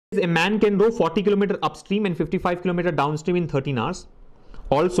A man can row 40 km upstream and 55 km downstream in 13 hours.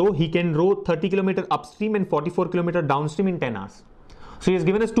 Also, he can row 30 km upstream and 44 km downstream in 10 hours. So he has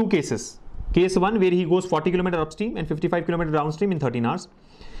given us two cases. Case 1 where he goes 40 km upstream and 55 km downstream in 13 hours.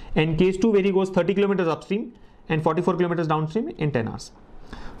 And case 2 where he goes 30 km upstream and 44 km downstream in 10 hours.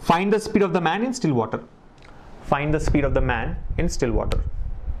 Find the speed of the man in still water. Find the speed of the man in still water.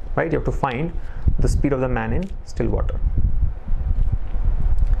 Right? You have to find the speed of the man in still water.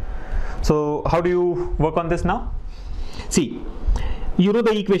 So how do you work on this now? See, you know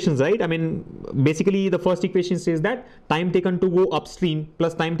the equations, right? I mean, basically the first equation says that time taken to go upstream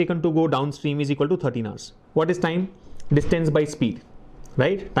plus time taken to go downstream is equal to 13 hours. What is time? Distance by speed,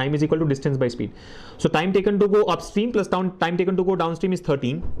 right? Time is equal to distance by speed. So time taken to go upstream plus time taken to go downstream is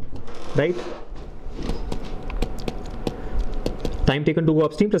 13, right? Time taken to go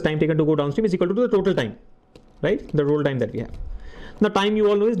upstream plus time taken to go downstream is equal to the total time, right? The total time that we have. Now time you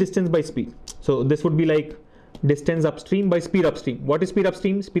all know is distance by speed. So this would be like distance upstream by speed upstream. What is speed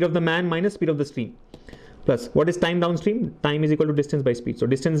upstream? Speed of the man minus speed of the stream. Plus what is time downstream? Time is equal to distance by speed. So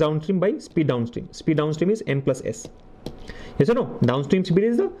distance downstream by speed downstream. Speed downstream is m plus s. Yes or no? Downstream speed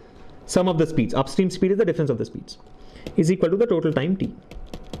is the sum of the speeds. Upstream speed is the difference of the speeds. Is equal to the total time t.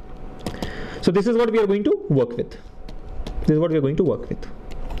 So this is what we are going to work with. This is what we are going to work with.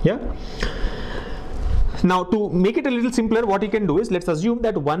 Yeah. Now to make it a little simpler, what you can do is, let's assume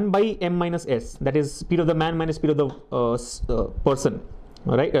that 1 by m minus s, that is speed of the man minus speed of the person,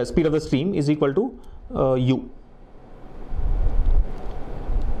 all right, speed of the stream is equal to u.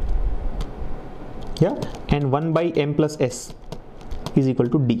 Yeah, and 1 by m plus s is equal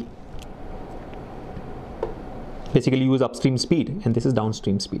to d. Basically use upstream speed and this is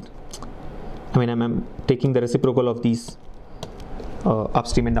downstream speed. I mean, I'm taking the reciprocal of these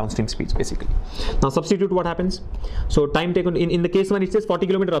upstream and downstream speeds basically. Now substitute what happens. So time taken in the case 1 it says 40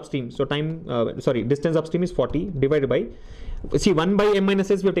 km upstream. So time distance upstream is 40 divided by, see, 1 by m minus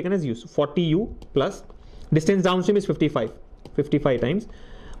s we have taken as u. So 40u plus distance downstream is 55 times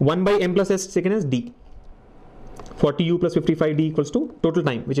 1 by m plus s is taken as d. 40u plus 55d equals to total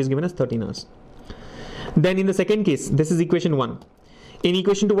time, which is given as 13 hours. Then in the second case, this is equation 1. In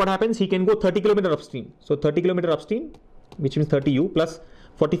equation 2 what happens? He can go 30 km upstream. So 30 km upstream, which means 30u plus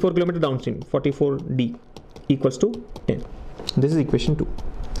 44 km downstream, 44d equals to 10. This is equation 2.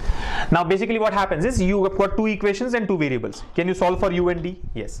 Now basically what happens is you have got two equations and two variables. Can you solve for u and d?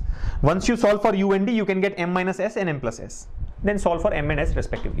 Yes. Once you solve for u and d, you can get m minus s and m plus s. Then solve for m and s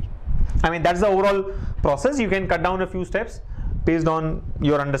respectively. I mean, that's the overall process. You can cut down a few steps based on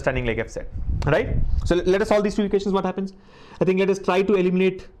your understanding, like I've said, right? So let us solve these two equations. What happens? I think let us try to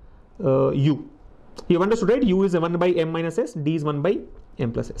eliminate u. You have understood, right? U is 1 by m minus s, d is 1 by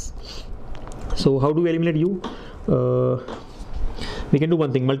m plus s. So how do we eliminate u? We can do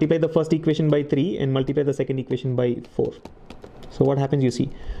one thing, multiply the first equation by 3 and multiply the second equation by 4. So what happens, you see,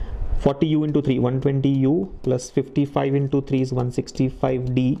 40u into 3, 120u plus 55 into 3 is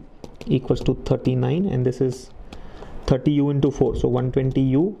 165d equals to 39, and this is 30u into 4. So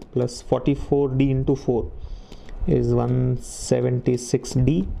 120u plus 44d into 4 is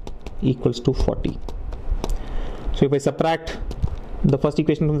 176d equals to 40. So if I subtract the first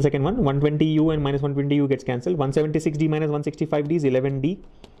equation from the second one, 120u and minus 120u gets cancelled. 176d minus 165d is 11d,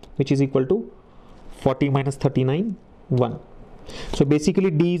 which is equal to 40 minus 39, 1. So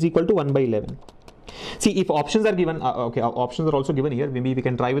basically d is equal to 1 by 11. See, if options are given, okay, options are also given here. Maybe we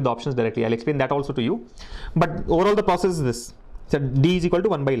can try with the options directly. I'll explain that also to you. But overall the process is this. So d is equal to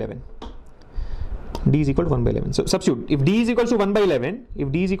 1 by 11. D is equal to 1 by 11. So substitute. If d is equal to 1 by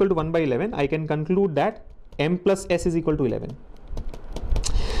 11, I can conclude that m plus s is equal to 11.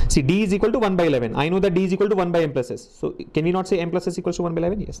 See, d is equal to 1 by 11. I know that d is equal to 1 by m plus s. So can we not say m plus s equals to 1 by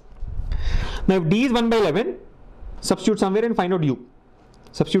 11? Yes. Now if d is 1 by 11, substitute somewhere and find out u.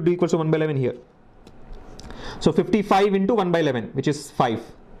 Substitute d equals to 1 by 11 here. So 55 into 1 by 11, which is 5.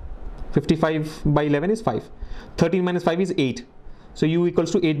 55 by 11 is 5. 13 minus 5 is 8. So u equals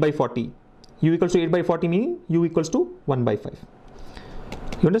to 8 by 40. U equals to 8 by 40 meaning u equals to 1 by 5.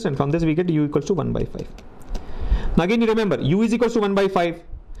 You understand? From this we get u equals to 1 by 5. Now again you remember, u is equals to 1 by 5.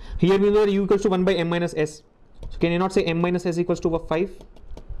 Here we know that u equals to 1 by m minus s. So can you not say m minus s equals to 5?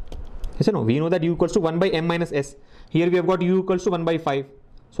 Yes or no? We know that u equals to 1 by m minus s. Here we have got u equals to 1 by 5.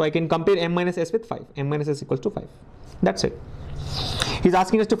 So I can compare m minus s with 5. M minus s equals to 5. That's it. He's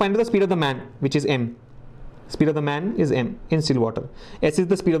asking us to find the speed of the man, which is m. Speed of the man is m in still water. S is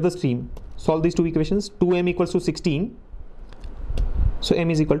the speed of the stream. Solve these two equations. 2m equals to 16. So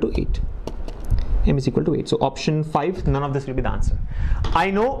m is equal to 8. M is equal to 8. So option 5, none of this will be the answer.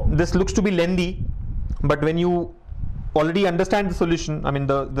 I know this looks to be lengthy, but when you already understand the solution, I mean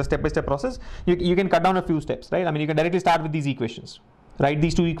the step-by-step process, you can cut down a few steps, right? I mean, you can directly start with these equations. Write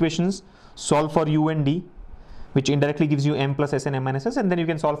these two equations, solve for u and d, which indirectly gives you m plus s and m minus s, and then you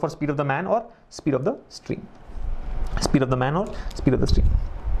can solve for speed of the man or speed of the stream. Speed of the man or speed of the stream,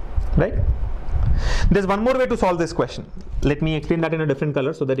 right? There's one more way to solve this question. Let me explain that in a different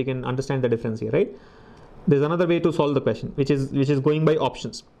color so that you can understand the difference here, right? There's another way to solve the question, which is going by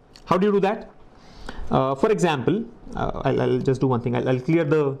options. How do you do that? For example, I'll just do one thing. I'll clear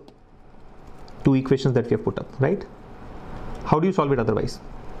the two equations that we have put up, right? How do you solve it otherwise?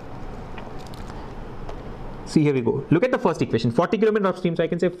 See, here we go. Look at the first equation, 40 km upstream. So I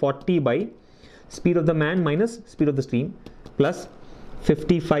can say 40 by speed of the man minus speed of the stream plus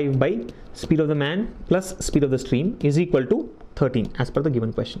 55 by speed of the man plus speed of the stream is equal to 13 as per the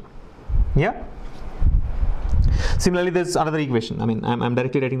given question. Yeah. Similarly, there's another equation. I mean, I'm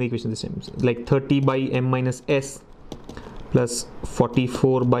directly writing the equation the same. Like 30 by m minus s plus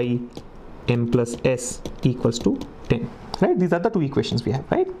 44 by m plus s equals to 10. Right? These are the two equations we have,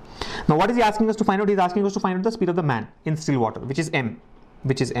 right? Now, what is he asking us to find out? He's asking us to find out the speed of the man in still water, which is m,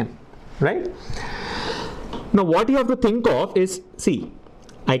 right? Now, what you have to think of is, see,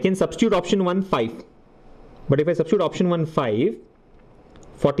 I can substitute option 1, 5. But if I substitute option 1, 5,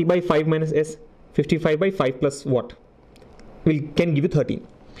 40 by 5 minus s, 55 by 5 plus what? Can give you 13.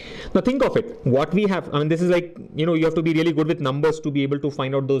 Now, think of it. What we have, I mean, this is like, you know, you have to be really good with numbers to be able to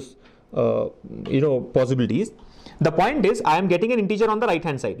find out those, possibilities. The point is, I am getting an integer on the right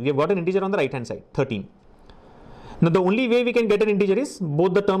hand side. We have got an integer on the right hand side, 13. Now, the only way we can get an integer is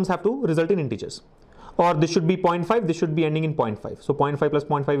both the terms have to result in integers. Or this should be 0.5, this should be ending in 0.5. So 0.5 plus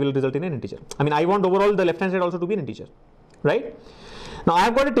 0.5 will result in an integer. I mean, I want overall the left hand side also to be an integer, right? Now, I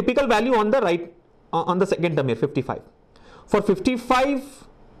have got a typical value on the right, on the second term here, 55. For 55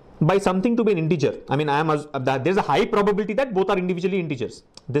 by something to be an integer, I mean, there's a high probability that both are individually integers.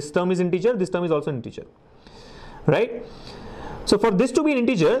 This term is integer, this term is also an integer, right? So for this to be an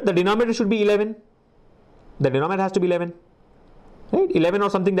integer, the denominator should be 11. The denominator has to be 11, right? 11 or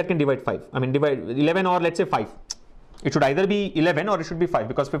something that can divide 5. I mean, divide 11 or let's say 5. It should either be 11 or it should be 5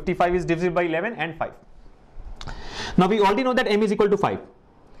 because 55 is divisible by 11 and 5. Now, we already know that m is equal to 5.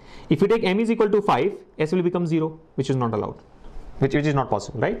 If we take m is equal to 5, s will become 0, which is not allowed, which is not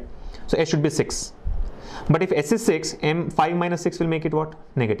possible, right? So s should be 6. But if s is 6, 5 minus 6 will make it what?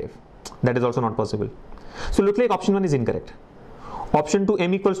 Negative. That is also not possible. So look like option 1 is incorrect. Option 2,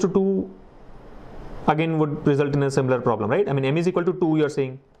 m equals to 2, again would result in a similar problem, right? I mean, m is equal to 2, you're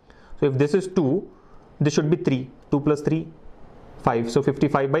saying. So if this is 2, this should be 3. 2 plus 3, 5. So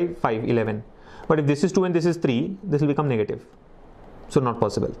 55 by 5, 11. But if this is 2 and this is 3, this will become negative. So not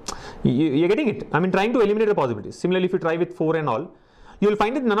possible. You're getting it? I mean, trying to eliminate the possibilities. Similarly, if you try with 4 and all, you will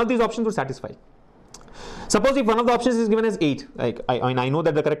find that none of these options will satisfy. Suppose if one of the options is given as 8, like I know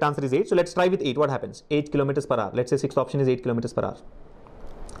that the correct answer is 8, so let's try with 8. What happens? 8 kilometers per hour. Let's say sixth option is 8 kilometers per hour.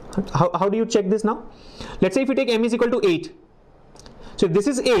 How do you check this now? Let's say if you take m is equal to 8. So if this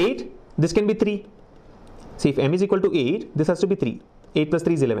is 8, this can be 3. See, if m is equal to 8, this has to be 3. 8 plus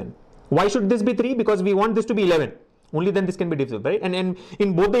 3 is 11. Why should this be 3? Because we want this to be 11. Only then this can be divisible, right? And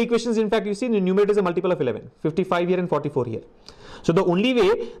in both the equations, in fact, you see the numerator is a multiple of 11. 55 here and 44 here. So the only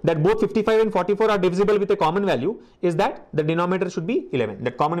way that both 55 and 44 are divisible with a common value is that the denominator should be 11.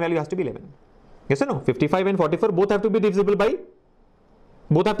 That common value has to be 11. Yes or no? 55 and 44 both have to be divisible by,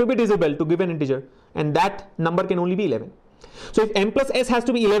 both have to be divisible to give an integer, and that number can only be 11. So if m plus s has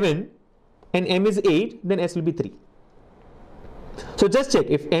to be 11 and m is 8, then s will be 3. So just check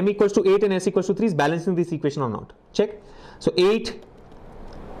if m equals to 8 and s equals to 3 is balancing this equation or not. Check. So 8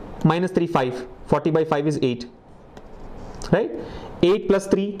 minus 3, 5. 40 by 5 is 8. Right? 8 plus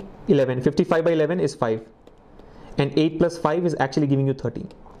 3, 11. 55 by 11 is 5. And 8 plus 5 is actually giving you 13.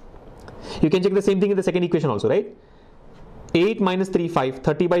 You can check the same thing in the second equation also, right? 8 minus 3, 5.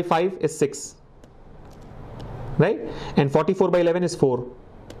 30 by 5 is 6. Right? And 44 by 11 is 4.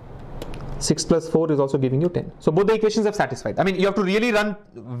 6 plus 4 is also giving you 10. So both the equations have satisfied. I mean, you have to really run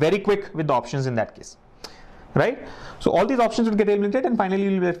very quick with the options in that case. Right? So all these options will get eliminated and finally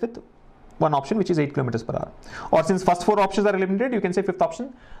you will be left with one option which is 8 kilometers per hour. Or since first 4 options are eliminated, you can say fifth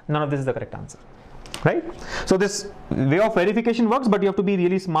option, none of this is the correct answer. Right? So this way of verification works, but you have to be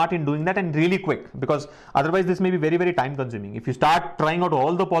really smart in doing that and really quick, because otherwise this may be very, very time consuming. If you start trying out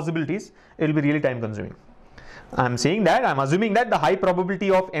all the possibilities, it will be really time consuming. I'm assuming that the high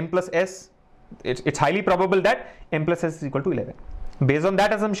probability of m plus s, it's highly probable that m plus s is equal to 11. Based on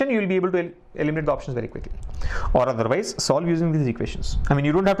that assumption, you will be able to eliminate the options very quickly. Or otherwise, solve using these equations. I mean,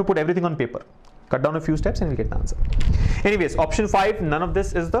 you don't have to put everything on paper. Cut down a few steps and you'll get the answer. Anyways, option 5, none of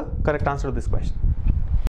this is the correct answer to this question.